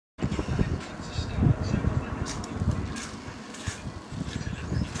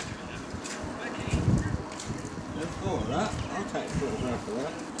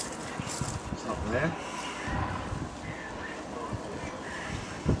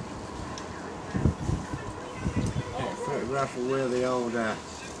photograph of where the old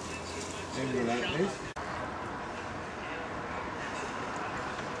England is.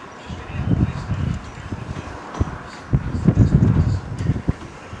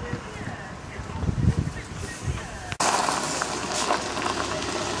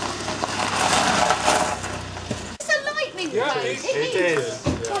 Yeah, it is.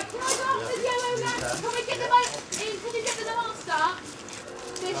 Right, can I go up to the yellow lamp? Can we get the mast up?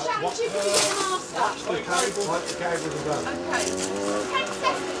 They're shouting, can we get the mast up? Watch the cable. Watch the cable to go. Okay. 10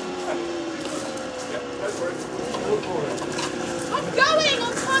 seconds. I'm going!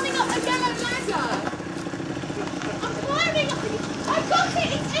 I'm climbing up the yellow ladder. I'm climbing up the... I got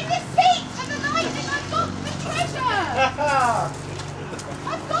it! It's in the seat of the lightning! I've got the treasure!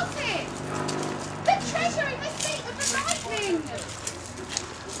 I've got it! The treasure in the seat of the lightning!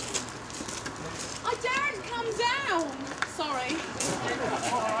 I daren't come down! Sorry.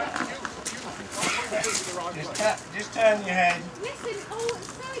 Just turn your head. Listen, oh,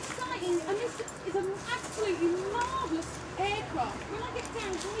 it's so exciting, and this is an absolutely marvellous aircraft. When I get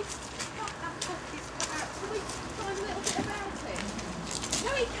down, can we cut that off this out? Can we find a little bit about it?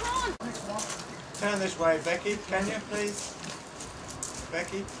 No, he can't! Turn this way, Becky. Can you, please?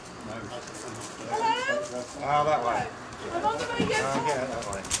 Becky? No. Hello? Oh, that way. I'm on the radio. Oh, yeah, that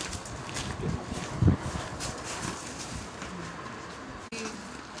way.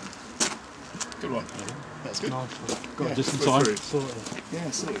 Good one. That's good. Nice. Got just in time. Sort of.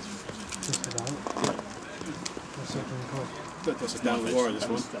 Yeah, sort of. Just about. That's it, really cool. That's a downward warrior, this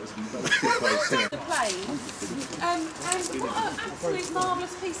one. That was good place, yeah. The plane. And what an absolute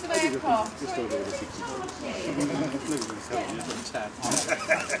marvellous piece of aircraft.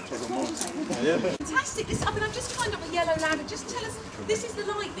 Fantastic. This, I mean, I've just climbed up a yellow ladder. Just tell us, this is the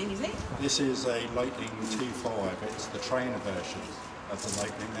Lightning, is it? This is a Lightning T5. It's the trainer version of the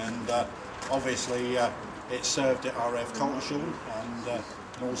Lightning, and obviously it served at RF Coltishall and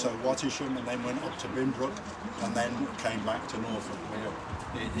also Wattisham, and then went up to Bimbrook, and then came back to Norfolk.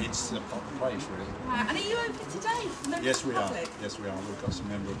 It's a place, really. And are you open today? Yes, we are. Yes, we are. We've got some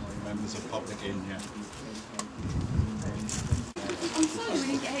members of public in here. I'm sorry we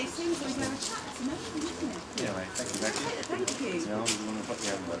didn't get here soon, so we can have a chat. It's amazing, isn't it? Yeah, mate. Thank you, Becky. Thank you. Yeah, I was the one who put the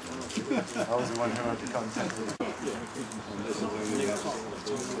envelope in. I was the one who had the contact with it.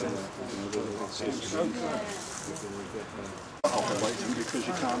 Because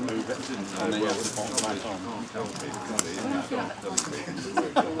you can't move it, and then you have to pop it back on.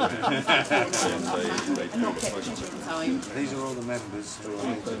 These are all the members who are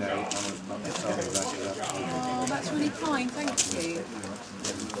here today. Oh, that's really kind, thank you.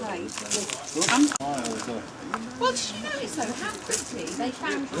 Great. Well, did you notice though how quickly they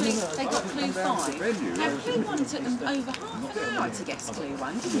found clue, they got clue 5? Now clue 1 took them over half an hour to guess clue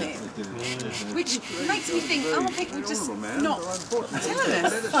 1, didn't it? Which makes me think, oh, people just not telling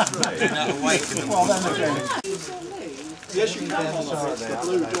us. Yes, you can. The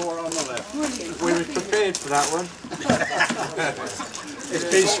blue door on the left. We were prepared for that one. It's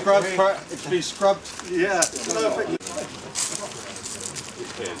been scrubbed. It's been scrubbed. Yeah, perfect.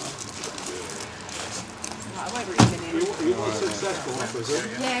 I won't read it in. You were successful, was it?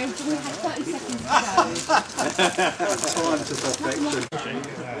 Yeah, we had 30 seconds to go. Time to perfection.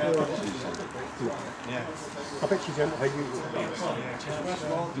 Yeah. I bet you don't pay you.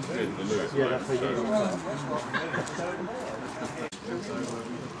 Yeah, that's how you.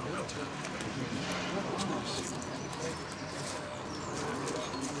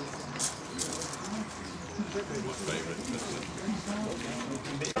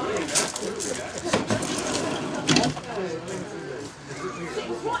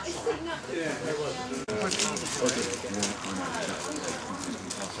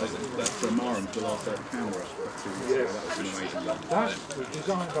 From Marham to last out of Canberra. That was an amazing one. That was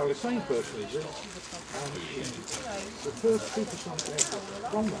designed by the same person as it. The first supersonic aircraft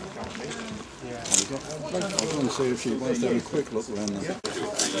from that company. I was going to see if she wants to have a quick look around there. It's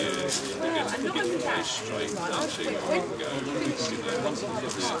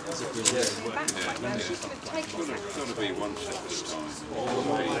got to be one step at a time.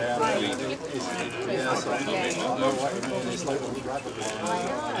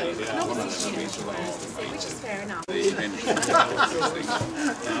 Which is fair enough.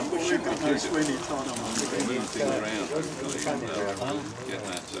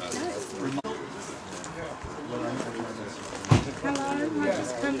 Hello, I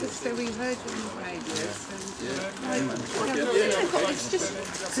just come to say we heard you on the radio. It's just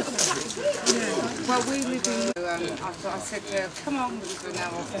sort of Well, we live in. I said, come on, because we're now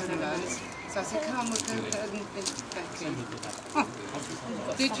off Fenland. So I said, come on, we'll go back in.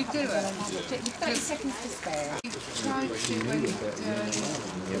 Did you do it? 30 seconds to spare. You tried to when you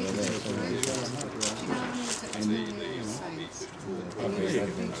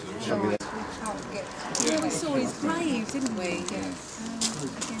Yeah, we saw his grave, didn't we?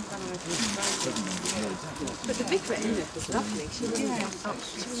 But the vicar in it was lovely. She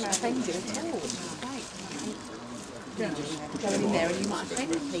wasn't offended at all. Which was great. Going in there and you might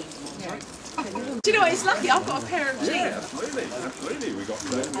offend people. Do you know what? It's lucky I've got a pair of jeans. Yeah, absolutely. We got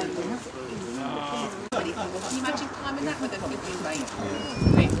that. Can you imagine climbing that with a flipping rate?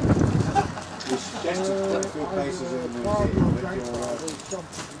 Just a few places in the museum, but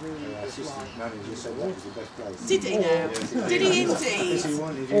your assistant manager said that was the best place. Did he now? Did he indeed? Because he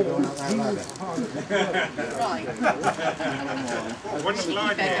wanted you going up that ladder. Right. Wouldn't have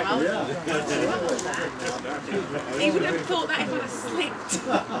lied Better He would have thought that he would have slipped.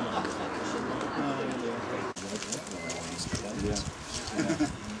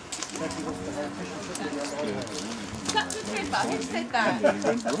 That's the Trevor, who said that? You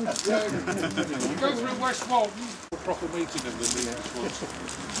go through West Walton, a proper meeting of the next ones.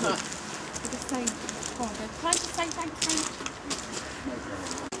 Right. Can I just say thank you?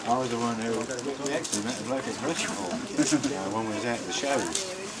 I was the one who we actually met a bloke at Bristol when we was out at the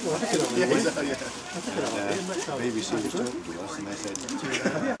shows. BBC was talking to us and they said,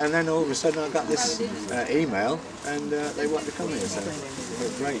 and then all of a sudden I got this email and they wanted to come here, so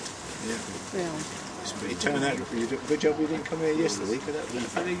great. Yeah. It turned out you did a good job you didn't come here yesterday, because that was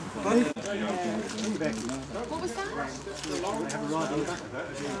funny. What was that?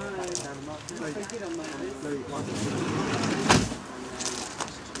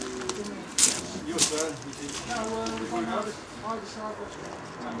 Your turn.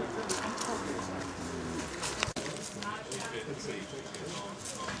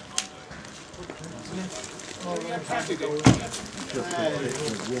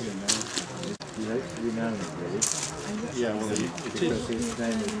 You know him, really? Yeah, well, Because his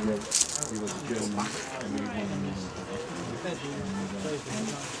name he was German and he won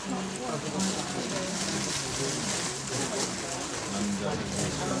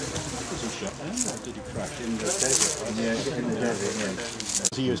Was he shot down or did he crash in the desert? Yeah, in the desert, yeah.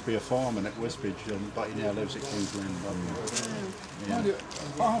 He used to be a fireman at Wisbech, but he now lives at King's Lynn. Yeah.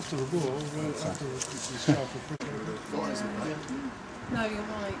 After the war, after the South of Britain. No, you're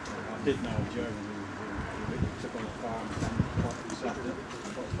right. I did know a German who took on a farm and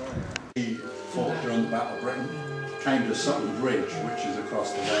He fought during the Battle of Britain, came to Sutton Bridge, which is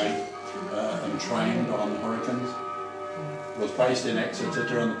across the way, and trained on Hurricanes. Was based in Exeter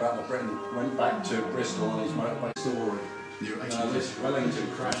during the Battle of Britain, went back to Bristol on his motorbike story. This Wellington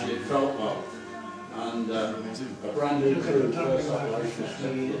crash, it felt well. And a brand new crew, first operation, stepped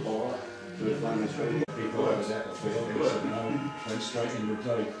the bar to Fenland. People that was out the field, they said no, went straight into the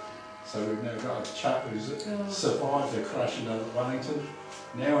take. So we've now got a chap who's survived a crash in Wellington,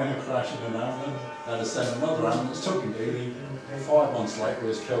 now in a crash in an ambulance, had to send another ambulance, took him daily. 5 months later he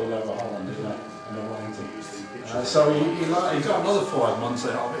was killed over Holland in a Wellington. So he got another 5 months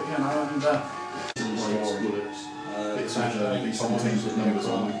out of it, you know, and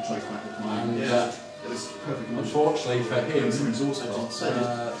unfortunately for him, he was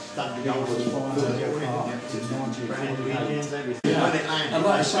and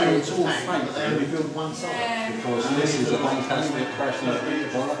like I say, it's all fake, because this is a Lancaster crash and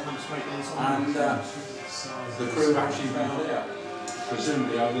the crew actually found out,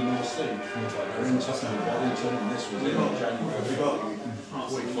 presumably over the North Sea. They're in Tottenham and Wellington, and this was in January.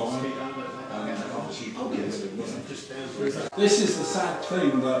 This is the sad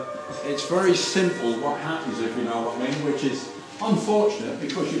thing, that it's very simple what happens, if you know what I mean, which is unfortunate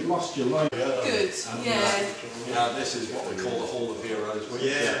because you've lost your life. Good, yeah. This is what we call the Hall of Heroes.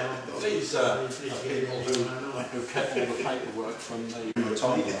 These are people who kept all the paperwork from the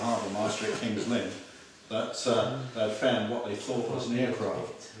time of the harbour master at King's Lynn, that they'd found what they thought was an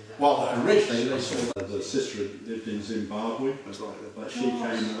aircraft. Well, originally they saw that the sister lived in Zimbabwe, but she came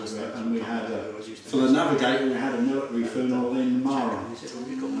over and we had, for the navigator, we had a military funeral in Mara, and it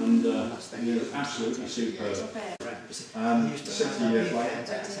was absolutely superb. 60 years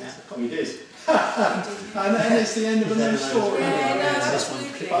later, we did. and it's the end of a new story.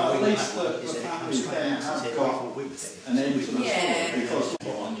 But at least the families there have got an end to the story, because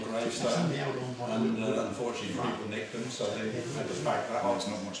on the gravestone, and unfortunately people nicked them, so they had to back that up.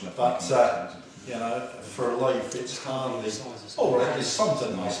 not much left. But you know, for life it's hardly. Oh, it's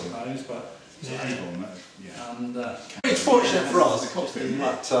something, I suppose, but. And it's fortunate for us, but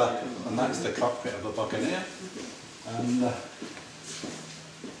and that's the cockpit of a Buccaneer. And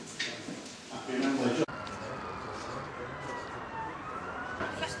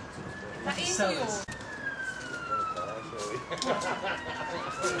yours.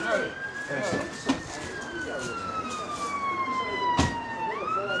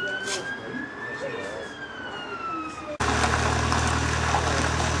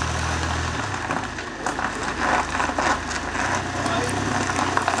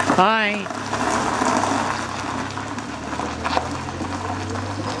 Hi.